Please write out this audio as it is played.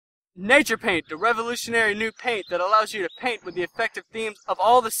Nature Paint, the revolutionary new paint that allows you to paint with the effective themes of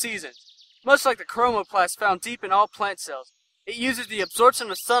all the seasons. Much like the Chromoplast found deep in all plant cells, it uses the absorption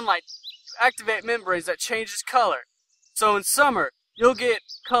of sunlight to activate membranes that changes color. So in summer, you'll get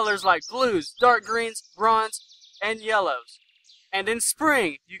colors like blues, dark greens, bronze, and yellows. And in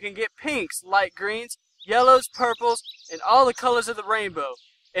spring, you can get pinks, light greens, yellows, purples, and all the colors of the rainbow.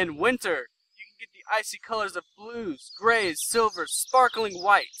 In winter, you can get the icy colors of blues, grays, silvers, sparkling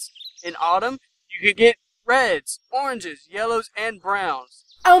whites. In autumn, you can get reds, oranges, yellows, and browns.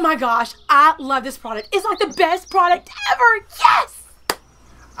 Oh my gosh, I love this product. It's like the best product ever. Yes!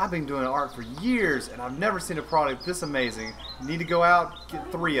 I've been doing art for years and I've never seen a product this amazing. You need to go out,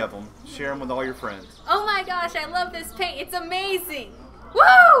 get 3 of them, share them with all your friends. Oh my gosh, I love this paint. It's amazing.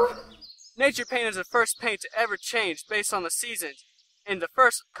 Woo! Nature Paint is the first paint to ever change based on the seasons and the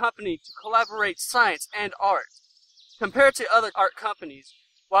first company to collaborate science and art. Compared to other art companies,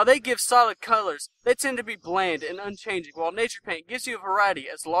 while they give solid colors, they tend to be bland and unchanging, while Nature Paint gives you a variety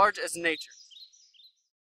as large as nature.